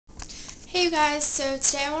Hey you guys, so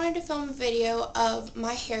today I wanted to film a video of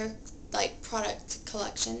my hair product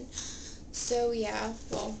collection. So yeah,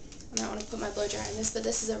 well, I might want to put my blow dryer in this, but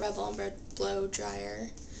this is a Revlon blow dryer.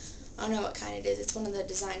 I don't know what kind it is, it's one of the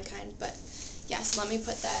design kind, but yeah, so let me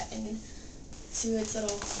put that into its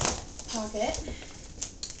little pocket.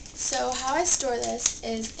 So how I store this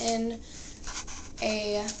is in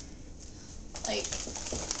a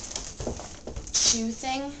shoe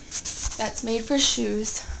thing that's made for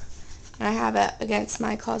shoes. And I have it against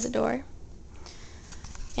my closet door.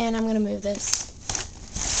 And I'm going to move this.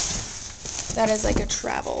 That is like a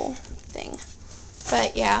travel thing.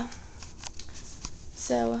 But yeah.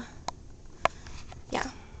 So,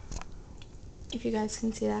 yeah. If you guys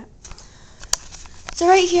can see that. So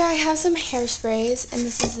right here I have some hairsprays. And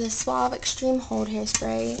this is the Suave Extreme Hold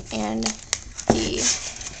hairspray. And the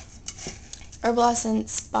Herbal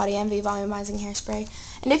Essence Body Envy Volumizing hairspray.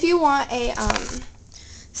 And if you want a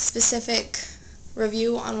specific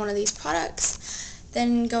review on one of these products,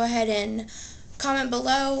 then go ahead and comment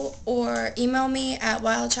below or email me at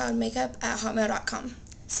wildchildmakeup@hotmail.com.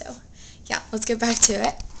 So yeah, let's get back to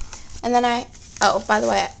it. And then oh, by the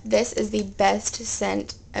way, this is the best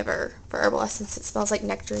scent ever for Herbal Essence. It smells like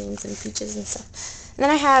nectarines and peaches and stuff. And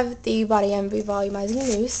then I have the Body Envy Volumizing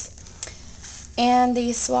Mousse and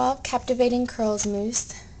the Suave Captivating Curls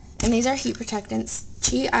Mousse. And these are heat protectants: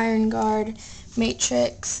 Chi Iron Guard,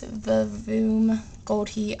 Matrix Vavoom Gold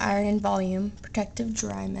Heat Iron and Volume Protective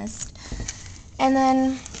Dry Mist. And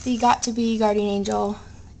then the Got to Be Guardian Angel,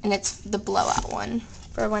 and it's the blowout one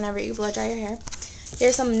for whenever you blow dry your hair.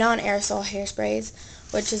 Here's some non-aerosol hairsprays,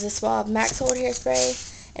 which is a Suave Max Hold hairspray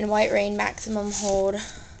and White Rain Maximum Hold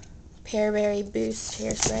Pearberry Boost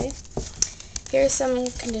hairspray. Here's some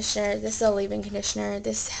conditioner. This is a leave-in conditioner.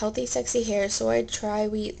 This Healthy Sexy Hair Soy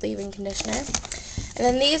Tri-Wheat Leave-in Conditioner. And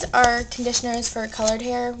then these are conditioners for colored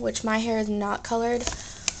hair, which my hair is not colored,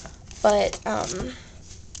 but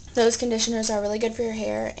those conditioners are really good for your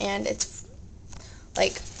hair, and it's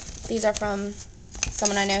like, these are from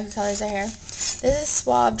someone I know who colors their hair. This is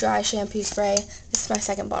Suave Dry Shampoo Spray. This is my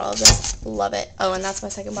second bottle of this. Love it. Oh, and that's my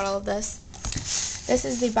second bottle of this. This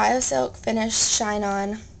is the BioSilk Finish Shine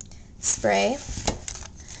On Spray.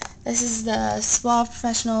 This is the Suave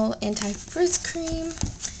Professional Anti-Frizz Cream.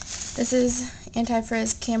 This is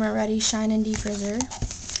Anti-Frizz Camera Ready Shine and Defrizzer.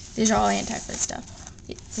 These are all anti-frizz stuff.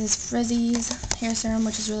 This is Frizzy's Hair Serum,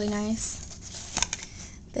 which is really nice.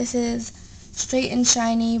 This is Straight and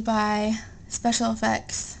Shiny by Special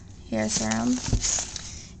Effects Hair Serum.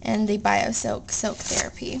 And the BioSilk Silk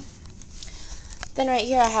Therapy. Then right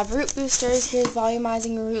here I have Root Boosters. Here's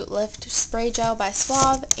Volumizing Root Lift Spray Gel by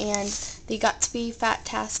Suave, and the Got to Be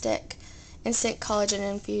Fat-tastic Instant Collagen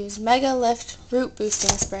Infused Mega Lift Root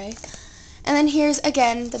Boosting Spray. And then here's,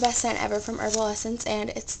 again, the best scent ever from Herbal Essence, and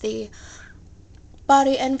it's the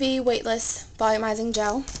Body Envy Weightless Volumizing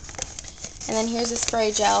Gel. And then here's a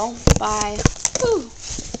spray gel by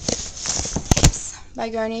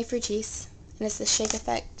Garnier Fructis, and it's the Shake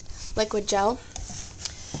Effect Liquid Gel.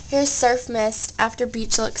 Here's Surf Mist After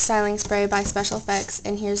Beach Look Styling Spray by Special Effects,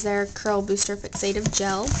 and here's their Curl Booster Fixative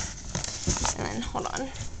Gel. And then, hold on.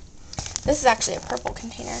 This is actually a purple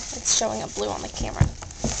container. It's showing up blue on the camera.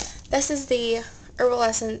 This is the Herbal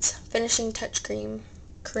Essence Finishing Touch Cream.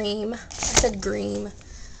 I said green.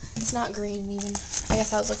 It's not green even. I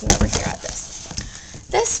guess I was looking over here at this.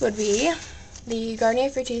 This would be the Garnier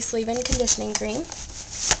Fructis Leave-In Conditioning Cream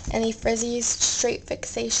and the Frizzy's Straight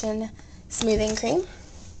Fixation Smoothing Cream.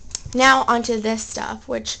 Now onto this stuff,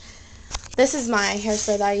 which this is my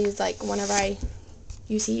hairspray that I use whenever I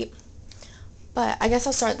use heat. But I guess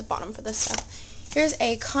I'll start at the bottom for this stuff. Here's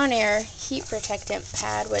a Conair Heat Protectant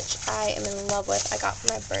Pad, which I am in love with. I got for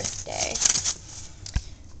my birthday.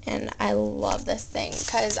 And I love this thing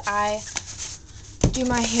because I do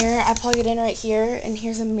my hair. I plug it in right here, and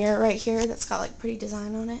here's a mirror right here that's got pretty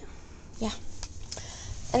design on it. Yeah.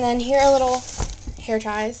 And then here are little hair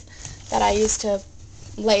ties that I use to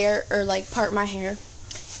layer or part my hair.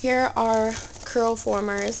 Here are curl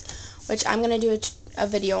formers, which I'm going to do a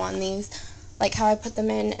video on these, how I put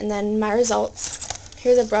them in, and then my results.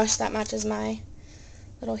 Here's a brush that matches my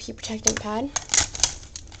little heat protectant pad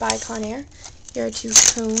by Conair. Here are two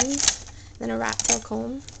combs, then a rat tail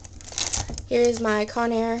comb. Here's my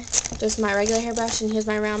Conair, just my regular hairbrush, and here's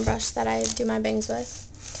my round brush that I do my bangs with.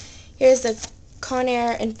 Here's the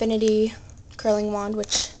Conair Infinity Curling Wand,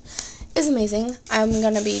 which is amazing. I'm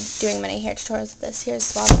going to be doing many hair tutorials with this. Here's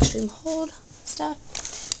Suave Extreme Hold stuff.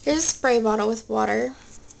 Here's a spray bottle with water.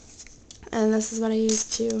 And this is what I use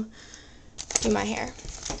to do my hair.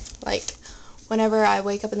 whenever I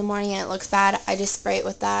wake up in the morning and it looks bad, I just spray it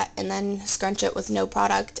with that and then scrunch it with no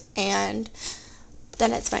product, and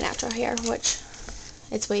then it's my natural hair, which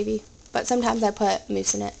it's wavy, but sometimes I put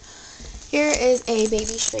mousse in it. Here is a baby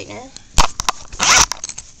straightener.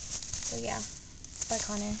 So yeah, it's by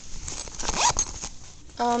Conair.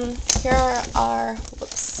 Here are,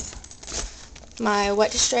 my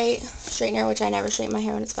Wet to Straight straightener, which I never straighten my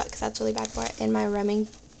hair when it's wet because that's really bad for it, and my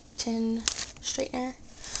Remington straightener.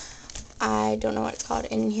 I don't know what it's called,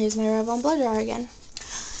 and here's my Revlon blow dryer again.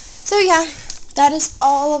 So yeah, that is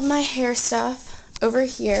all of my hair stuff over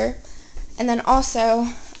here. And then also,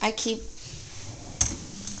 I keep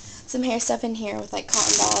some hair stuff in here with like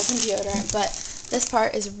cotton balls and deodorant, but this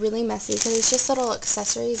part is really messy because it's just little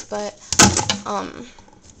accessories, but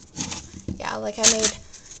yeah, like I made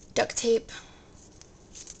duct tape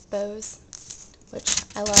bows, which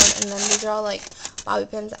I love, and then these are all like bobby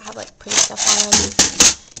pins that have like pretty stuff on them.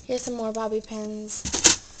 Here's some more bobby pins,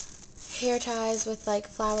 hair ties with like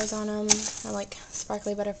flowers on them, or like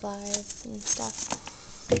sparkly butterflies and stuff.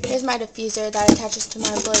 Here's my diffuser that attaches to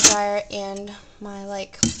my blow dryer and my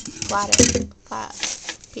like flat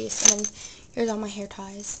piece, and then here's all my hair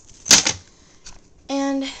ties.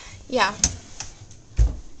 And yeah,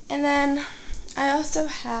 and then I also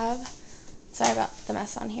have, sorry about the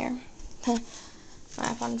mess on here, my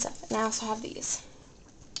iPhone and stuff, and I also have these,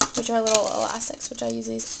 which are little elastics, which I use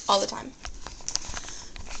these all the time.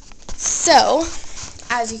 So,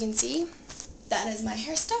 as you can see, that is my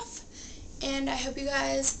hair stuff. And I hope you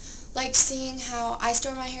guys liked seeing how I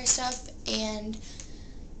store my hair stuff, and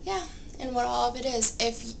yeah, and what all of it is.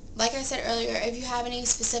 If, like I said earlier, if you have any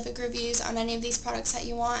specific reviews on any of these products that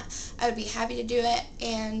you want, I would be happy to do it.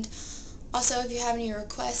 And also, if you have any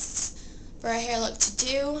requests for a hair look to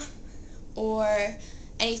do or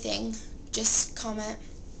anything, just comment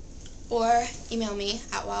or email me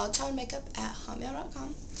at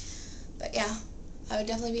wildchildmakeup@hotmail.com. But yeah, I would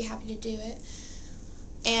definitely be happy to do it.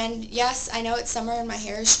 And yes, I know it's summer and my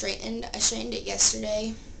hair is straightened. I straightened it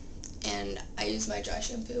yesterday, and I used my dry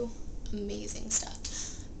shampoo. Amazing stuff.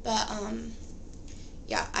 But,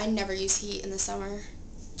 yeah, I never use heat in the summer,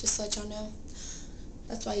 just to let y'all know.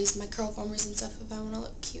 That's why I use my curl formers and stuff if I want to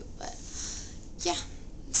look cute. But, yeah.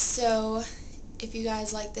 So, if you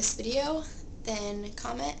guys like this video, then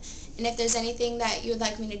comment. And if there's anything that you would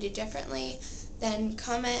like me to do differently, then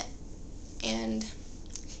comment. And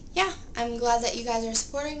yeah, I'm glad that you guys are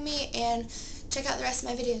supporting me, and check out the rest of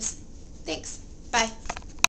my videos. Thanks. Bye.